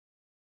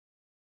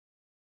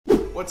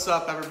What's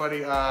up, everybody?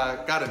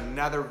 Got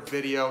another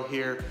video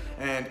here,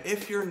 and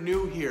if you're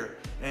new here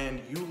and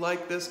you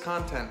like this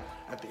content,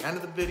 at the end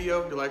of the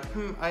video you're like,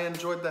 I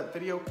enjoyed that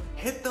video,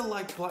 hit the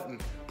like button.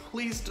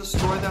 Please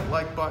destroy that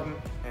like button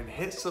and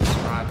hit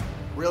subscribe.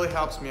 Really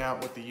helps me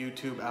out with the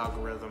YouTube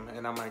algorithm,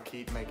 and I'm gonna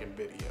keep making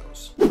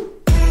videos.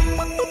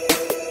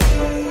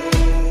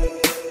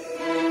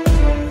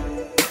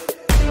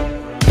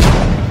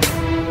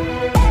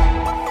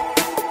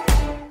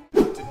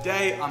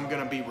 Today I'm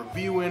gonna be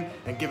reviewing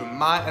and giving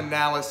my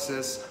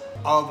analysis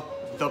of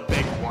the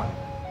big one.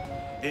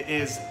 It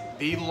is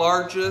the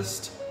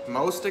largest,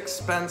 most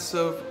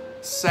expensive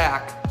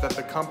sack that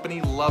the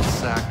company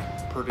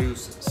Lovesac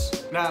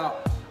produces. Now,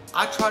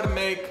 I try to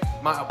make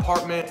my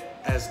apartment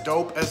as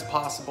dope as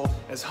possible,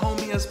 as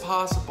homey as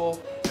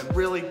possible, and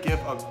really give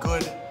a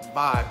good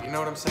vibe, you know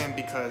what I'm saying?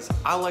 Because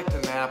I like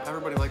to nap,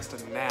 everybody likes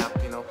to nap,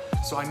 you know?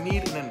 So I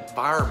need an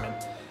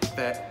environment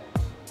that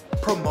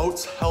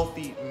promotes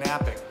healthy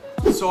napping.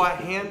 So I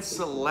hand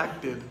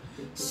selected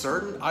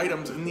certain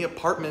items in the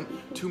apartment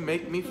to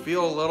make me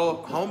feel a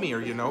little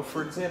homier, you know?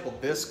 For example,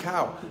 this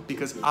cow,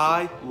 because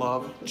I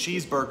love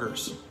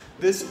cheeseburgers.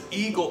 This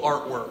eagle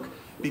artwork,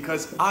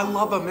 because I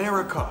love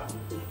America.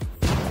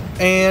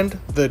 And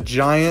the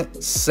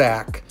giant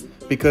sack,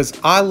 because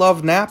I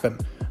love napping.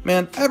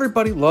 Man,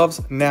 everybody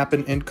loves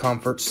napping in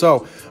comfort.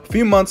 So a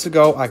few months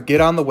ago, I get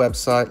on the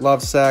website,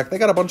 Lovesac. They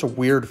got a bunch of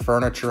weird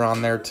furniture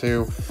on there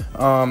too.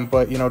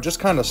 But you know, just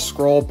kind of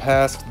scroll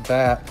past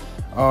that.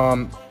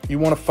 You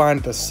want to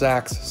find the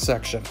sacks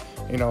section.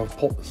 You know,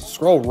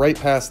 scroll right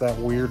past that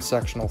weird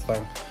sectional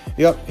thing.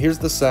 Yep, here's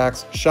the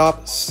sacks.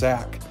 Shop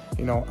sack.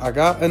 You know, I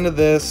got into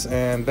this,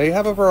 and they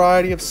have a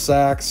variety of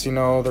sacks. You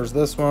know, there's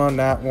this one,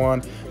 that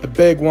one, the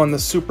big one, the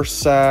super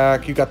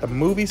sack. You got the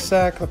movie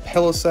sack, the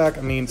pillow sack.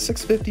 I mean,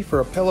 $6.50 for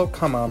a pillow?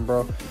 Come on,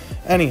 bro.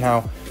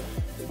 Anyhow,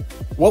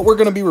 what we're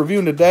going to be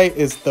reviewing today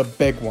is the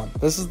big one.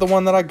 This is the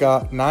one that I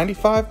got,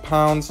 95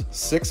 pounds,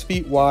 6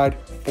 feet wide,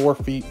 4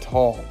 feet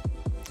tall.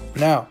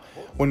 Now,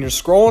 when you're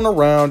scrolling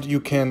around, you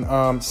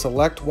can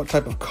select what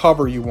type of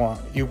cover you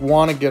want. You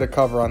want to get a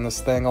cover on this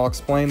thing. I'll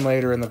explain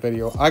later in the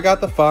video. I got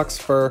the fox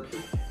fur,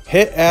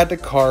 hit add to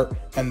cart,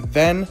 and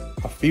then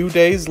a few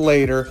days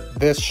later,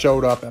 this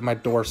showed up at my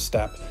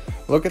doorstep.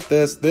 Look at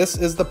this. This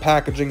is the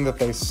packaging that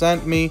they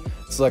sent me.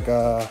 It's like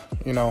a,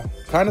 you know,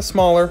 kind of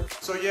smaller.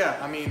 So yeah,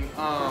 I mean,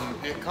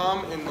 it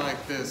come in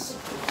like this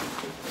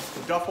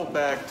duffel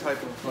bag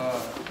type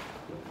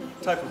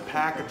of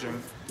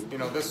packaging. You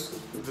know, the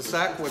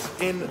sack was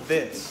in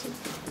this,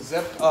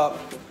 zipped up,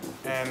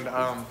 and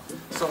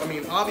so I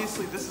mean,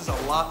 obviously this is a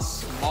lot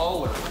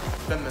smaller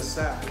than the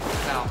sack.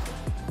 Now,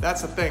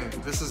 that's the thing,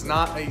 this is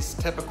not a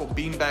typical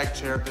beanbag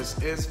chair.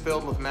 This is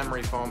filled with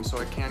memory foam, so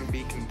it can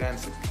be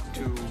condensed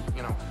to,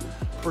 you know,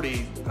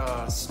 pretty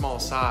small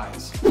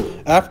size.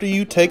 After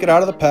you take it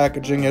out of the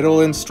packaging,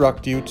 it'll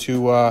instruct you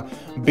to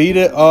beat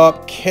it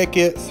up, kick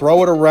it,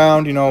 throw it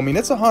around. You know, I mean,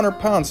 it's 100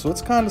 pounds, so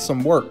it's kind of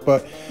some work,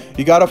 but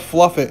you got to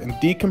fluff it and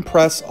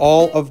decompress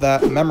all of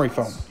that memory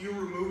foam. You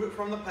remove it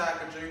from the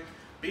packaging,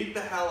 beat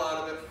the hell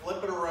out of it,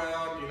 flip it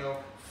around, you know,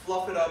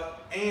 fluff it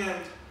up,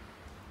 and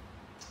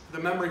the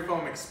memory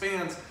foam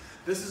expands.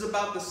 This is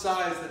about the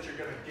size that you're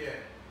gonna get,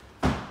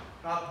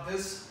 about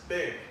this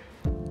big.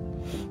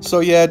 So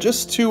yeah,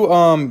 just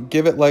to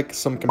give it like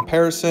some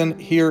comparison,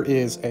 here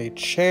is a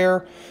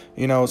chair,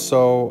 you know,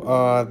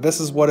 so this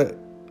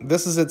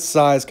is its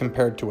size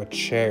compared to a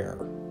chair.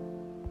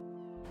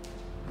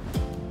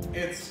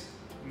 It's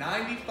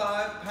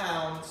 95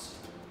 pounds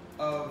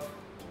of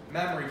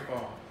memory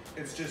foam.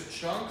 It's just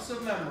chunks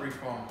of memory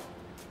foam.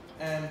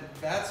 And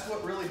that's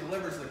what really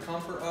delivers the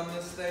comfort on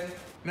this thing.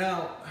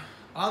 Now,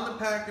 on the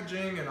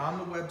packaging and on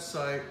the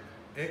website,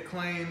 it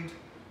claimed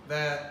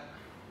that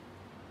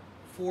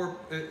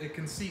it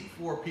can seat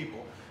 4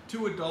 people,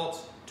 2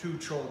 adults, 2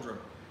 children.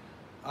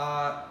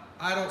 I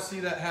don't see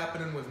that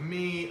happening with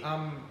me.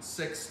 I'm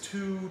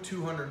 6'2",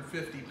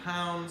 250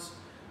 pounds.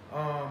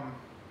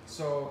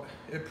 So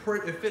it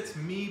fits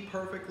me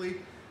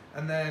perfectly.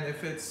 And then it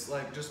fits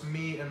like just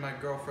me and my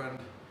girlfriend,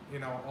 you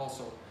know,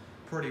 also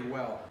pretty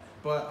well.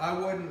 But I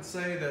wouldn't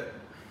say that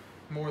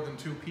more than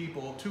 2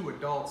 people, 2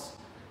 adults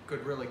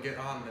could really get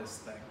on this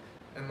thing,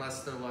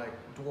 unless they're like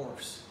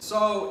dwarfs.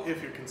 So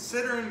if you're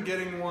considering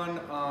getting one,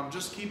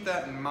 just keep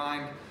that in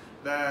mind,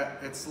 that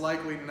it's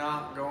likely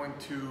not going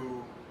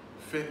to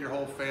fit your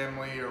whole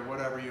family or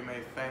whatever you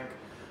may think.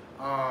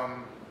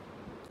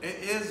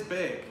 It is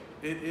big,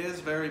 it is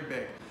very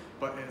big,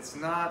 but it's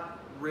not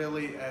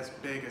really as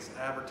big as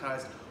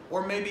advertised.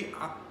 Or maybe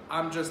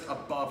I'm just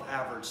above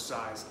average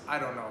size. I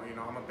don't know, you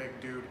know, I'm a big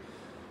dude.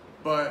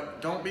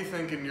 But don't be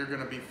thinking you're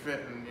gonna be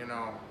fitting, you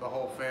know, the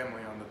whole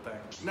family on the thing.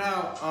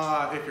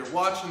 Now, if you're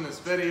watching this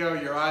video,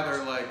 you're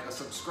either like a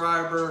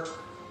subscriber,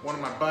 one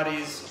of my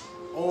buddies,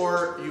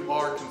 or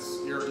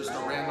you're just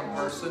a random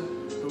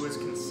person who is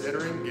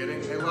considering getting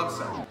a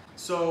Lovesac.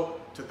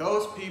 So to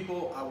those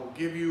people, I will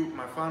give you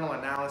my final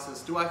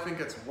analysis. Do I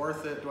think it's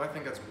worth it? Do I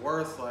think it's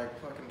worth like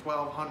fucking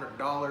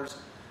 $1,200?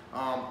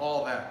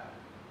 All that.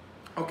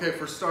 Okay,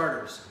 for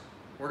starters,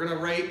 We're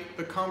gonna rate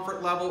the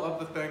comfort level of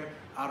the thing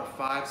out of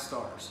 5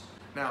 stars.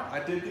 Now,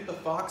 I did get the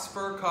fox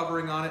fur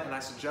covering on it, and I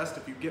suggest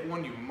if you get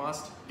one, you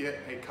must get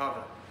a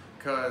cover,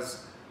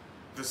 because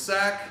the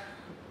sack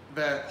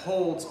that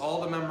holds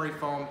all the memory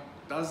foam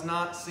does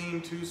not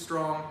seem too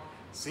strong.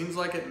 Seems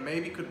like it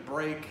maybe could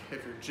break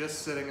if you're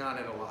just sitting on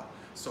it a lot.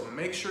 So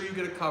make sure you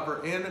get a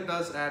cover, and it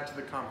does add to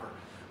the comfort.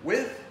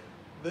 With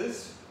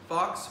this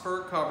fox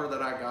fur cover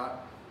that I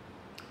got,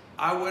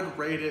 I would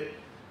rate it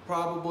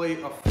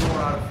probably a 4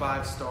 out of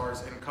 5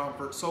 stars in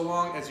comfort, so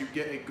long as you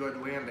get a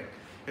good landing.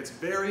 It's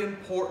very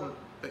important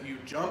that you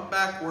jump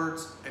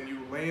backwards and you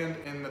land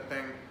in the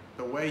thing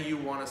the way you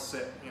want to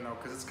sit, you know,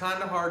 because it's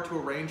kind of hard to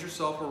arrange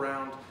yourself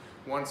around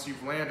once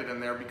you've landed in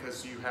there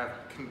because you have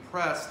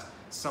compressed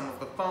some of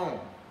the foam.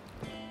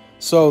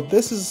 So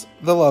this is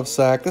the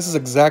Lovesac. This is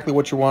exactly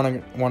what you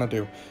want to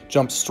do.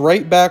 Jump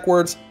straight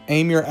backwards,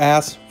 aim your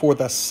ass for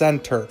the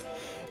center,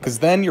 because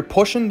then you're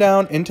pushing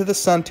down into the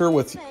center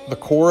with the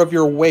core of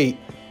your weight,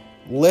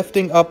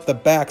 lifting up the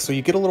back, so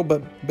you get a little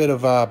bit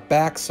of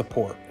back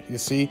support. You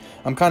see,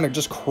 I'm kind of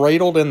just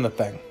cradled in the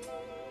thing.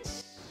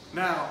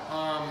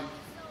 Now,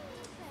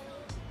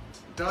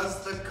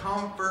 does the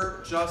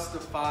comfort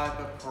justify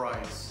the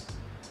price?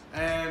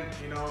 And,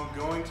 you know, I'm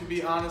going to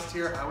be honest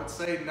here, I would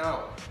say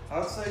no. I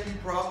would say you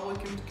probably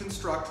can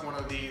construct one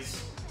of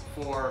these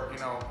for, you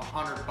know,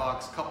 $100,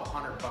 a couple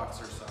 $100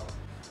 or so.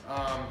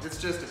 It's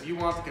just if you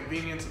want the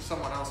convenience of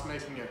someone else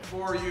making it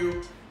for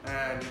you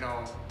and, you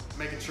know,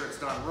 making sure it's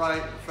done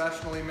right,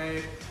 professionally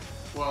made,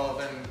 well,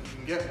 then you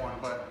can get one.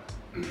 But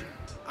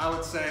I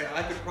would say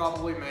I could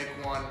probably make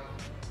one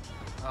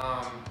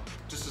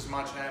just as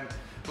much. And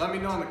let me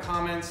know in the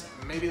comments,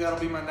 maybe that'll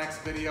be my next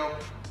video.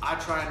 I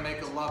try and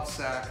make a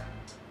Lovesac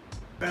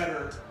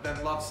better than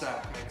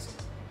Lovesac makes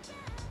them.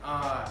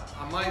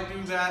 I might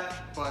do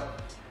that,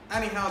 but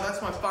anyhow,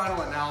 that's my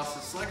final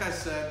analysis. Like I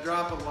said,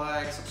 drop a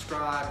like,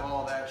 subscribe,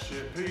 all that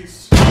shit.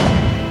 Peace.